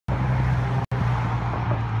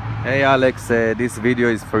Hey Alex, this video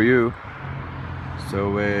is for you.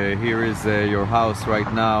 So here is your house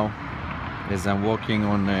right now as I'm walking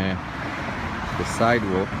on the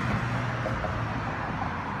sidewalk.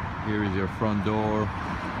 Here is your front door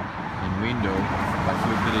and window. Let's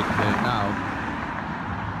look at it now.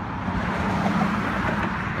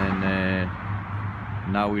 And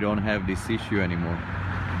now we don't have this issue anymore.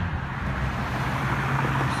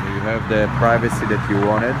 So you have the privacy that you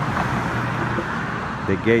wanted.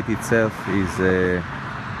 The gate itself is a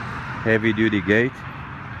heavy-duty gate.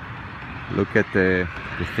 Look at the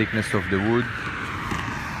thickness of the wood,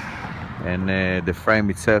 and the frame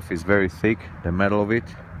itself is very thick, the metal of it,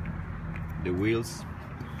 the wheels.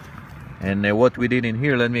 And what we did in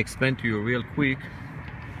here, let me explain to you real quick.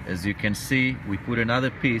 As you can see, we put another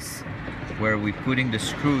piece where we're putting the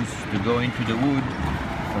screws to go into the wood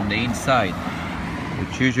from the inside,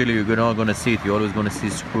 which usually you're not going to see it. You're always going to see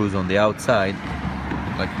screws on the outside,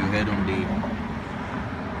 like you had on the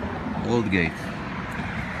old gate,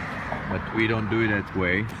 but we don't do it that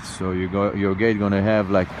way. So your gate gonna have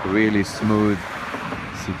like really smooth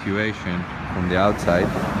situation from the outside.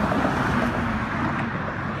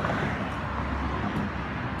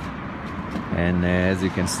 And as you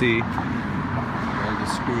can see, all the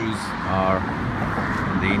screws are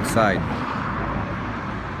on the inside.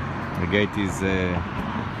 The gate is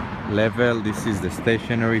level. This is the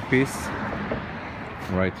stationary piece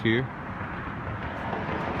right here,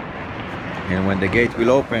 and when the gate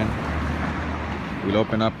will open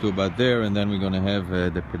up to about there, and then we're gonna have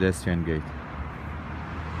the pedestrian gate.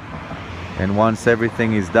 And once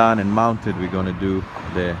everything is done and mounted, we're gonna do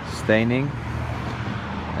the staining,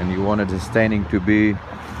 and you wanted the staining to be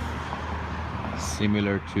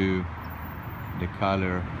similar to the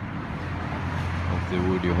color of the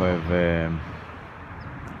wood you have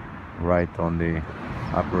right on the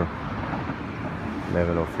upper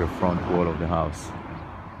level of your front wall of the house.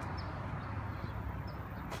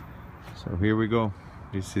 So here we go.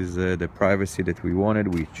 This is the privacy that we wanted.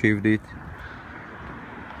 We achieved it,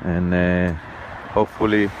 and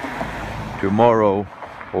hopefully tomorrow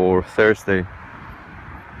or Thursday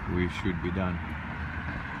we should be done.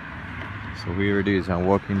 So here it is. I'm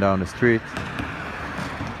walking down the street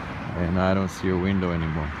and I don't see a window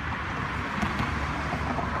anymore.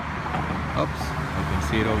 Oops, I can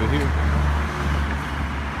see it over here.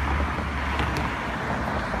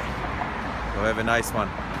 So have a nice one.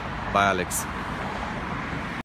 Bye, Alex.